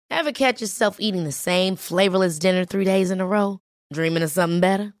Ever catch yourself eating the same flavorless dinner 3 days in a row? Dreaming of something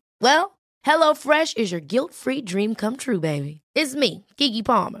better? Well, HelloFresh is your guilt-free dream come true, baby. It's me, Keke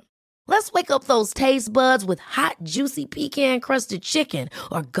Palmer. Let's wake up those taste buds with hot, juicy pecan-crusted chicken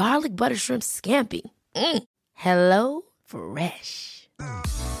or garlic butter shrimp scampi. Hello Fresh.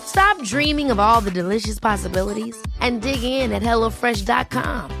 Stop dreaming of all the delicious possibilities and dig in at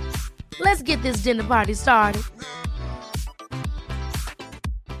HelloFresh.com. Let's get this dinner party started.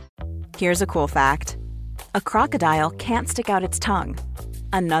 Here's a cool fact. A crocodile can't stick out its tongue.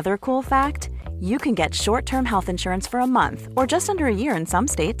 Another cool fact, you can get short-term health insurance for a month or just under a year in some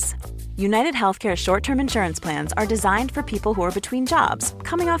states. United Healthcare short-term insurance plans are designed for people who are between jobs,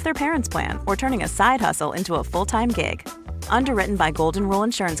 coming off their parents' plan, or turning a side hustle into a full-time gig. Underwritten by Golden Rule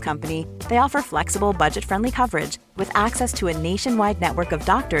Insurance Company, they offer flexible, budget-friendly coverage with access to a nationwide network of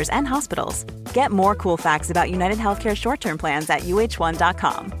doctors and hospitals. Get more cool facts about United Healthcare short-term plans at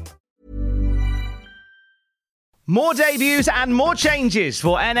uh1.com. More debuts and more changes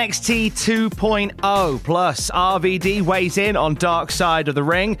for NXT 2.0. Plus, RVD weighs in on Dark Side of the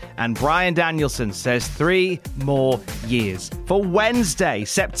Ring, and Bryan Danielson says 3 more years. For Wednesday,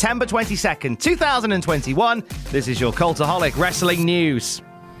 September 22nd, 2021, this is your Cultaholic Wrestling News.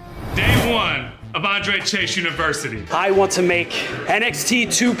 Day 1 of Andre Chase University. I want to make NXT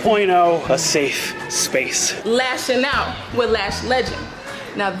 2.0 a safe space. Lashing out with Lash Legend.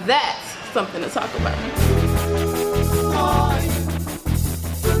 Now that's something to talk about.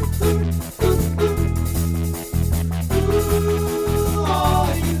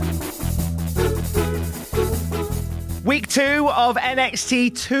 Week 2 of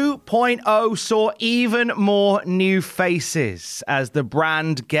NXT 2.0 saw even more new faces as the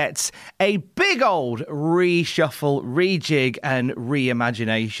brand gets a big old reshuffle, rejig, and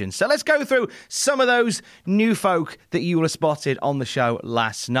reimagination. So let's go through some of those new folk that you will have spotted on the show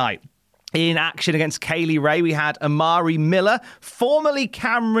last night. In action against Kaylee Ray, we had Amari Miller, formerly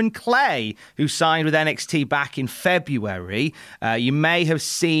Cameron Clay, who signed with NXT back in February. You may have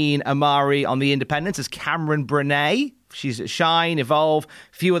seen Amari on the Independents as Cameron Brenay. She's at Shine, Evolve,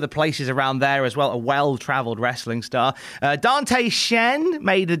 a few other places around there as well, a well-travelled wrestling star. Dante Shen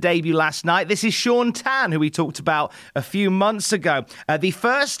made a debut last night. This is Sean Tan, who we talked about a few months ago. The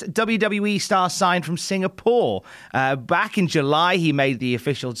first WWE star signed from Singapore. Back in July, he made the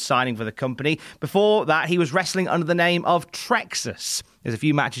official signing for the company. Before that, he was wrestling under the name of Trexus. There's a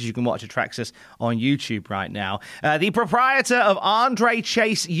few matches you can watch at Trexus on YouTube right now. The proprietor of Andre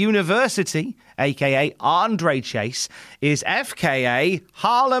Chase University, a.k.a. Andre Chase, is FKA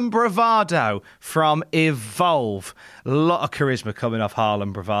Harlem Bravado from Evolve. A lot of charisma coming off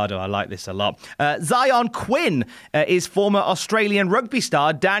Harlem Bravado. I like this a lot. Zion Quinn is former Australian rugby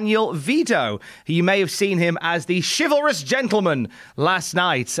star Daniel Vito. You may have seen him as the chivalrous gentleman last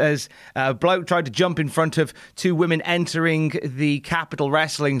night as a bloke tried to jump in front of 2 women entering the Capital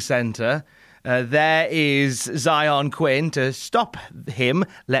Wrestling Centre. There is Zion Quinn to stop him,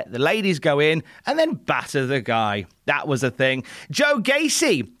 let the ladies go in, and then batter the guy. That was a thing. Joe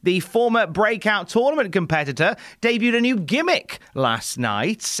Gacy, the former Breakout Tournament competitor, debuted a new gimmick last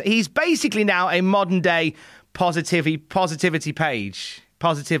night. He's basically now a modern-day positivity page.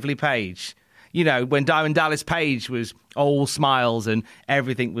 Positively Page. You know, when Diamond Dallas Page was all smiles and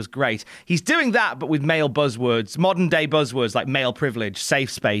everything was great. He's doing that, but with male buzzwords, modern-day buzzwords like male privilege, safe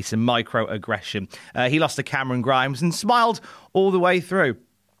space, and microaggression. He lost to Cameron Grimes and smiled all the way through.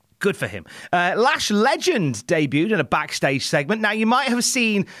 Good for him. Lash Legend debuted in a backstage segment. Now, you might have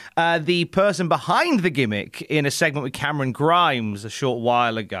seen the person behind the gimmick in a segment with Cameron Grimes a short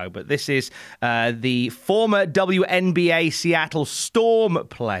while ago, but this is the former WNBA Seattle Storm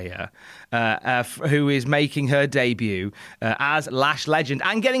player who is making her debut as Lash Legend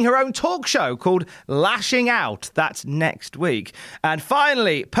and getting her own talk show called Lashing Out. That's next week. And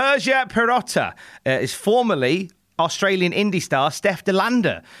finally, Persia Pirotta is formerly Australian indie star Steph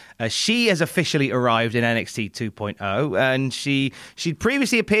DeLander. She has officially arrived in NXT 2.0, and she'd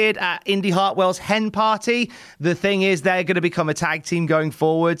previously appeared at Indy Hartwell's Hen Party. The thing is, they're going to become a tag team going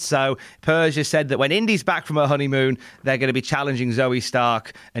forward, so Persia said that when Indy's back from her honeymoon, they're going to be challenging Zoe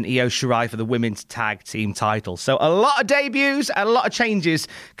Stark and Io Shirai for the women's tag team title. So a lot of debuts and a lot of changes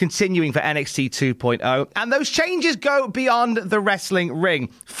continuing for NXT 2.0, and those changes go beyond the wrestling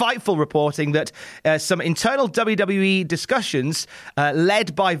ring. Fightful reporting that some internal WWE discussions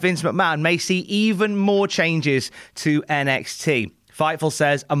led by Vince McMahon may see even more changes to NXT. Fightful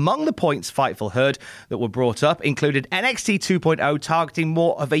says among the points Fightful heard that were brought up included NXT 2.0 targeting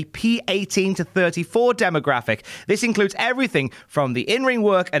more of a P18 to 34 demographic. This includes everything from the in-ring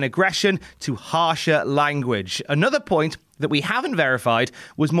work and aggression to harsher language. Another point that we haven't verified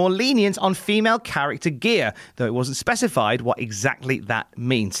was more lenient on female character gear, though it wasn't specified what exactly that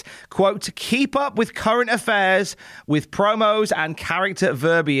means. Quote, to keep up with current affairs with promos and character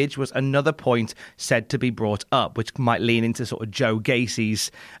verbiage was another point said to be brought up, which might lean into sort of Joe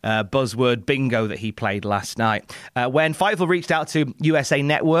Gacy's buzzword bingo that he played last night. When Fightful reached out to USA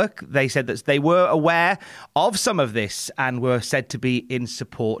Network, they said that they were aware of some of this and were said to be in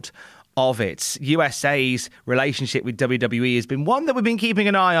support of it. USA's relationship with WWE has been one that we've been keeping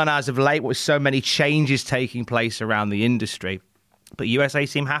an eye on as of late, with so many changes taking place around the industry. But USA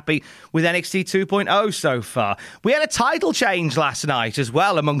seem happy with NXT 2.0 so far. We had a title change last night as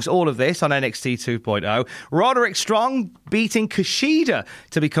well amongst all of this on NXT 2.0. Roderick Strong beating Kushida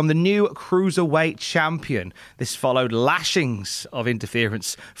to become the new Cruiserweight champion. This followed lashings of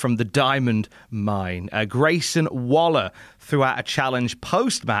interference from the Diamond Mine. Grayson Waller threw out a challenge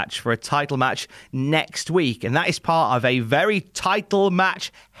post-match for a title match next week, and that is part of a very title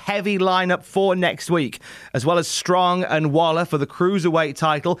match heavy lineup for next week. As well as Strong and Waller for the Cruiserweight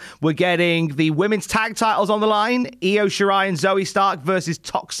title, we're getting the women's tag titles on the line. Io Shirai and Zoe Stark versus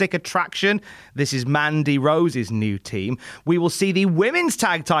Toxic Attraction. This is Mandy Rose's new team. We will see the women's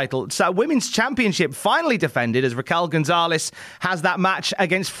tag title, so women's championship finally defended, as Raquel Gonzalez has that match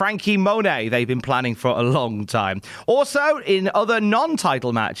against Frankie Monet they've been planning for a long time. Also, in other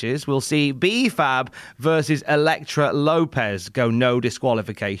non-title matches, we'll see B-Fab versus Elektra Lopez go no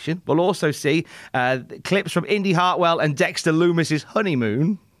disqualification. We'll also see clips from Indy Hartwell and Dexter Loomis's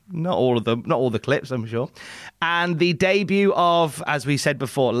honeymoon. Not all of them, not all the clips, I'm sure. And the debut of, as we said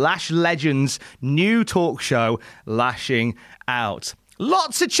before, Lash Legends' new talk show, Lashing Out.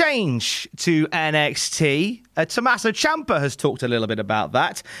 Lots of change to NXT. Tommaso Ciampa has talked a little bit about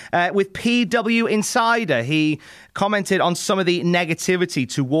that. With PW Insider, he commented on some of the negativity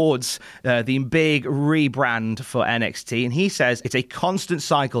towards the big rebrand for NXT. And he says it's a constant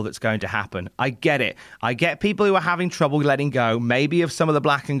cycle that's going to happen. I get it. I get people who are having trouble letting go, maybe of some of the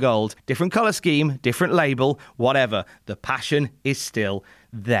black and gold. Different colour scheme, different label, whatever. The passion is still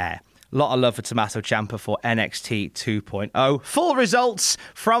there. A lot of love for Tommaso Ciampa for NXT 2.0. Full results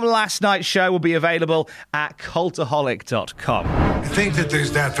from last night's show will be available at cultaholic.com. I think that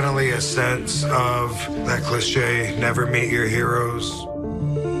there's definitely a sense of that cliche, never meet your heroes.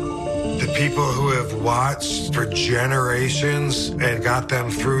 The people who have watched for generations and got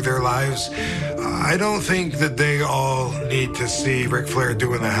them through their lives, I don't think that they all need to see Ric Flair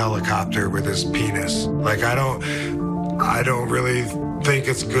doing the helicopter with his penis. Like, I don't really think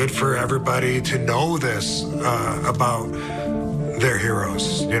it's good for everybody to know this about their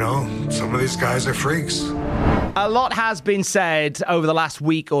heroes. You know, some of these guys are freaks. A lot has been said over the last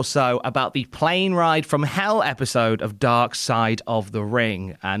week or so about the Plane Ride from Hell episode of Dark Side of the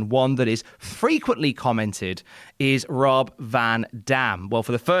Ring, and one that is frequently commented is Rob Van Dam. Well,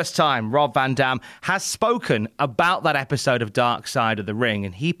 for the first time, Rob Van Dam has spoken about that episode of Dark Side of the Ring,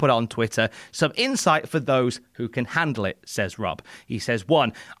 and he put on Twitter some insight for those who can handle it, says Rob. He says,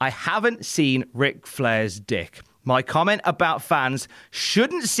 1, I haven't seen Ric Flair's dick. My comment about fans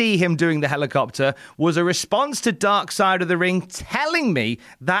shouldn't see him doing the helicopter was a response to Dark Side of the Ring telling me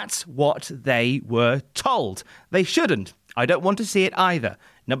that's what they were told. They shouldn't. I don't want to see it either.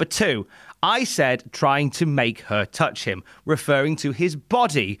 Number 2, I said trying to make her touch him, referring to his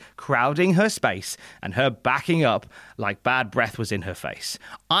body crowding her space and her backing up like bad breath was in her face.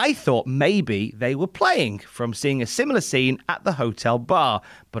 I thought maybe they were playing from seeing a similar scene at the hotel bar,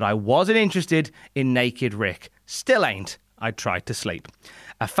 but I wasn't interested in naked Rick. Still ain't. I tried to sleep.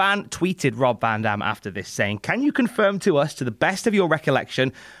 A fan tweeted Rob Van Dam after this saying, can you confirm to us, to the best of your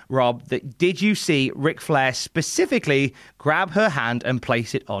recollection, Rob, that did you see Ric Flair specifically grab her hand and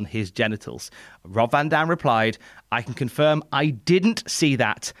place it on his genitals? Rob Van Dam replied, I can confirm I didn't see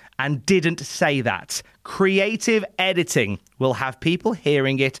that and didn't say that. Creative editing will have people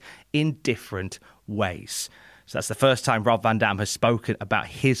hearing it in different ways. So that's the first time Rob Van Dam has spoken about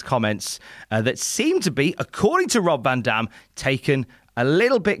his comments that seem to be, according to Rob Van Dam, taken a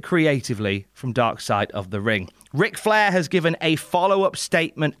little bit creatively from Dark Side of the Ring. Ric Flair has given a follow-up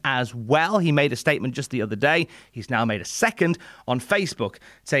statement as well. He made a statement just the other day. He's now made a second on Facebook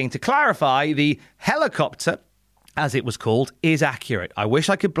saying, to clarify, the helicopter, as it was called, is accurate. I wish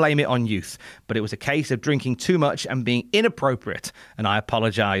I could blame it on youth, but it was a case of drinking too much and being inappropriate, and I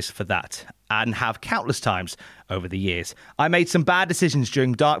apologize for that, and have countless times over the years. I made some bad decisions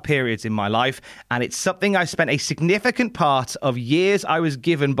during dark periods in my life, and it's something I spent a significant part of years I was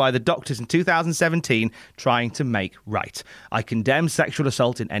given by the doctors in 2017 trying to make right. I condemn sexual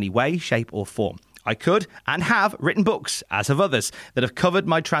assault in any way, shape, or form. I could and have written books, as have others, that have covered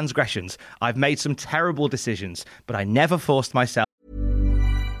my transgressions. I've made some terrible decisions, but I never forced myself.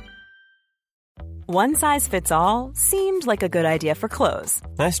 One size fits all seemed like a good idea for clothes.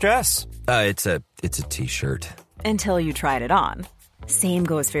 Nice dress. It's a t-shirt. Until you tried it on. Same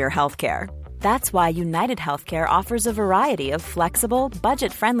goes for your healthcare. That's why United Healthcare offers a variety of flexible,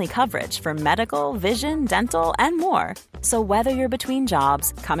 budget-friendly coverage for medical, vision, dental, and more. So whether you're between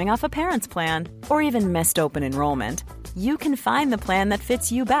jobs, coming off a parent's plan, or even missed open enrollment, you can find the plan that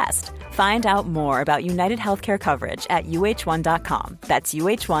fits you best. Find out more about United Healthcare coverage at uh1.com. That's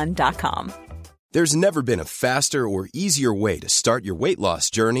uh1.com. There's never been a faster or easier way to start your weight loss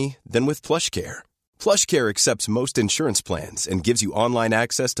journey than with PlushCare. PlushCare accepts most insurance plans and gives you online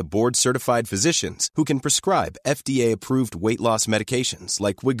access to board-certified physicians who can prescribe FDA-approved weight loss medications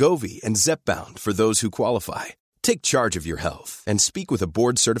like Wegovy and Zepbound for those who qualify. Take charge of your health and speak with a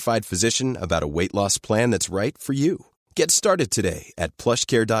board-certified physician about a weight loss plan that's right for you. Get started today at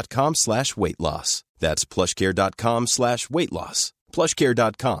plushcare.com/weight-loss. That's plushcare.com/weight-loss.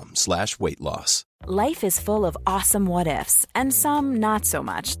 plushcare.com/weight-loss. Life is full of awesome what-ifs, and some not so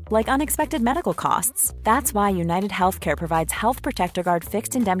much, like unexpected medical costs. That's why United Healthcare provides Health Protector Guard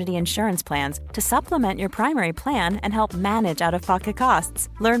fixed indemnity insurance plans to supplement your primary plan and help manage out-of-pocket costs.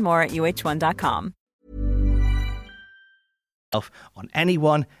 Learn more at uh1.com. On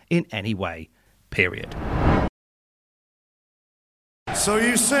anyone in any way, period. So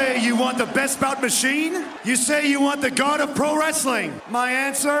you say you want the best bout machine? You say you want the god of pro wrestling? My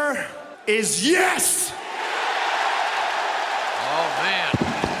answer is yes! Oh, man.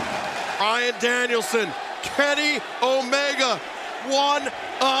 Bryan Danielson, Kenny Omega,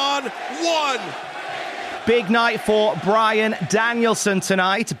 1-on-1. Big night for Bryan Danielson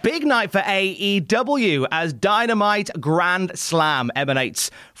tonight. Big night for AEW as Dynamite Grand Slam emanates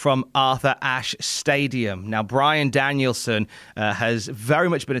from Arthur Ashe Stadium. Now, Bryan Danielson has very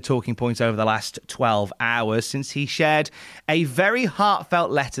much been a talking point over the last 12 hours since he shared a very heartfelt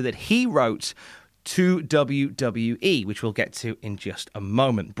letter that he wrote to WWE, which we'll get to in just a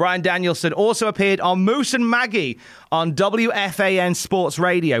moment. Bryan Danielson also appeared on Moose and Maggie on WFAN Sports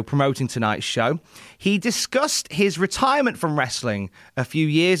Radio promoting tonight's show. He discussed his retirement from wrestling a few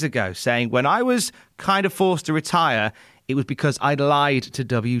years ago, saying, when I was kind of forced to retire, it was because I'd lied to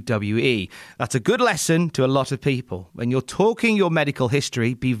WWE. That's a good lesson to a lot of people. When you're talking your medical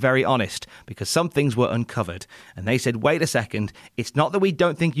history, be very honest, because some things were uncovered. And they said, wait a second, it's not that we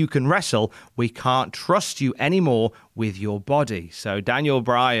don't think you can wrestle, we can't trust you anymore with your body. So Daniel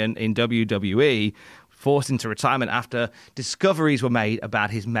Bryan in WWE forced into retirement after discoveries were made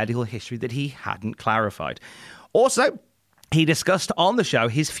about his medical history that he hadn't clarified. Also, he discussed on the show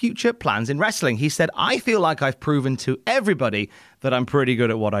his future plans in wrestling. He said, I feel like I've proven to everybody that I'm pretty good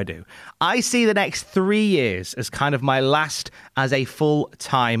at what I do. I see the next 3 years as kind of my last as a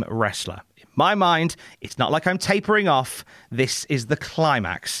full-time wrestler. In my mind, it's not like I'm tapering off. This is the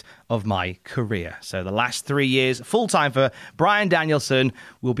climax of my career. So the last 3 years, full-time for Bryan Danielson,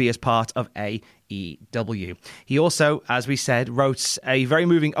 will be as part of AEW. He also, as we said, wrote a very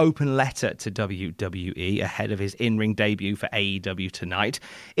moving open letter to WWE ahead of his in-ring debut for AEW tonight.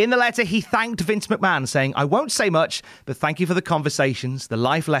 In the letter, he thanked Vince McMahon, saying, I won't say much, but thank you for the conversations, the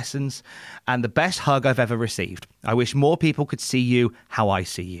life lessons, and the best hug I've ever received. I wish more people could see you how I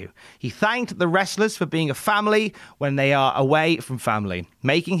see you. He thanked the wrestlers for being a family when they are away from family,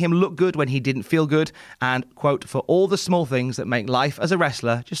 making him look good when he didn't feel good, and, quote, for all the small things that make life as a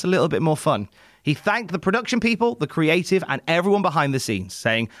wrestler just a little bit more fun. He thanked the production people, the creative, and everyone behind the scenes,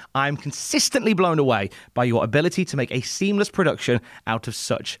 saying, I'm consistently blown away by your ability to make a seamless production out of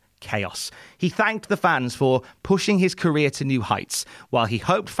such chaos. He thanked the fans for pushing his career to new heights. While he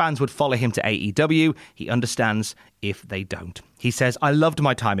hoped fans would follow him to AEW, he understands if they don't. He says, I loved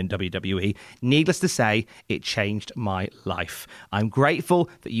my time in WWE. Needless to say, it changed my life. I'm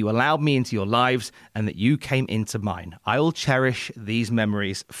grateful that you allowed me into your lives and that you came into mine. I will cherish these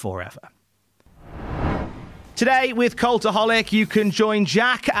memories forever. Today with Cultaholic, you can join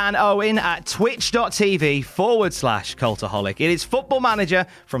Jack and Owen at twitch.tv/Cultaholic. It is Football Manager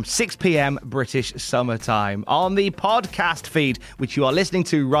from 6 p.m. British summertime. On the podcast feed, which you are listening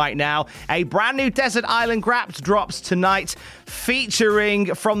to right now, a brand new Desert Island Grapped drops tonight,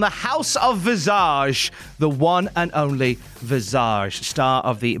 featuring from the House of Visage, the one and only Visage, star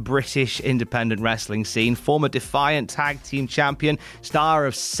of the British independent wrestling scene, former Defiant Tag Team Champion, star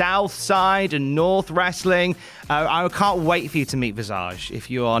of Southside and North Wrestling. I can't wait for you to meet Visage if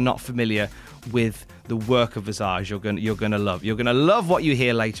you are not familiar with the work of Visage. You're gonna love. You're gonna love what you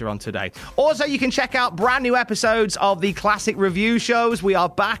hear later on today. Also, you can check out brand new episodes of the classic review shows. We are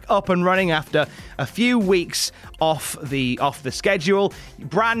back up and running after a few weeks off the schedule.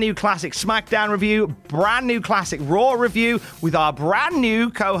 Brand new classic SmackDown review, brand new classic Raw review with our brand new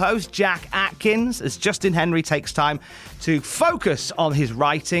co-host Jack Atkins, as Justin Henry takes time to focus on his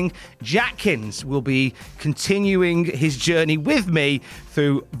writing. Jackkins will be continuing his journey with me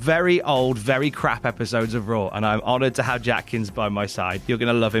through very old, very crap episodes of Raw, and I'm honoured to have Jackkins by my side. You're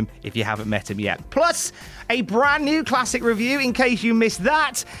going to love him if you haven't met him yet. Plus, a brand new classic review, in case you missed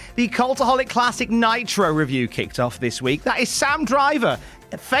that. The Cultaholic Classic Nitro review kicked off this week. That is Sam Driver,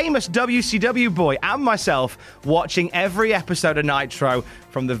 a famous WCW boy, and myself watching every episode of Nitro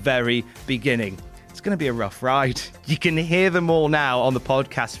from the very beginning. It's going to be a rough ride. You can hear them all now on the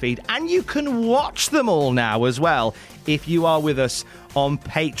podcast feed, and you can watch them all now as well if you are with us on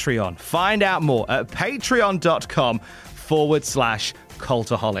Patreon. Find out more at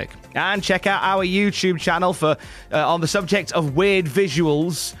patreon.com/Cultaholic. And check out our YouTube channel for on the subject of weird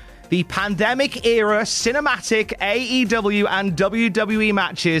visuals. The pandemic-era cinematic AEW and WWE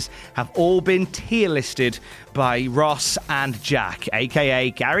matches have all been tier-listed by Ross and Jack,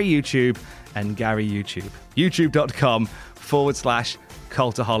 a.k.a. Gary YouTube and Gary YouTube.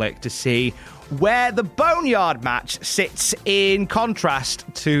 YouTube.com/Cultaholic to see where the Boneyard match sits in contrast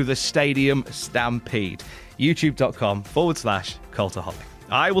to the Stadium Stampede. YouTube.com/Cultaholic.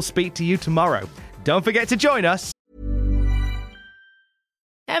 I will speak to you tomorrow. Don't forget to join us.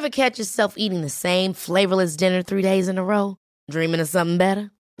 Ever catch yourself eating the same flavorless dinner 3 days in a row? Dreaming of something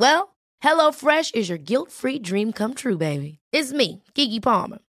better? Well, HelloFresh is your guilt-free dream come true, baby. It's me, Keke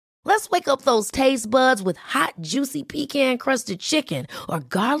Palmer. Let's wake up those taste buds with hot, juicy pecan-crusted chicken or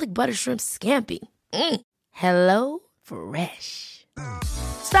garlic butter shrimp scampi. Hello Fresh.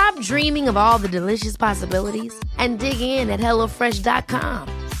 Stop dreaming of all the delicious possibilities and dig in at HelloFresh.com.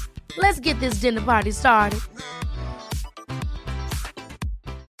 Let's get this dinner party started.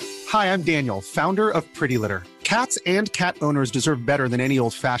 Hi, I'm Daniel, founder of Pretty Litter. Cats and cat owners deserve better than any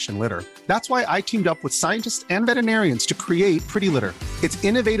old-fashioned litter. That's why I teamed up with scientists and veterinarians to create Pretty Litter. Its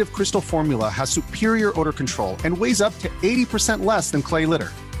innovative crystal formula has superior odor control and weighs up to 80% less than clay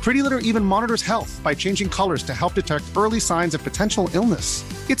litter. Pretty Litter even monitors health by changing colors to help detect early signs of potential illness.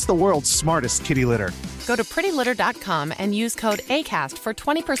 It's the world's smartest kitty litter. Go to prettylitter.com and use code ACAST for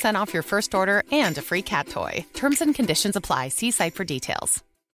 20% off your first order and a free cat toy. Terms and conditions apply. See site for details.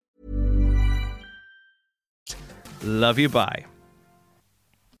 Love you, bye.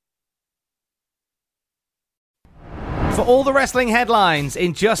 For all the wrestling headlines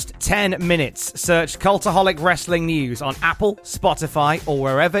in just 10 minutes, search Cultaholic Wrestling News on Apple, Spotify, or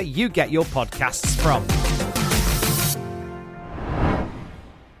wherever you get your podcasts from.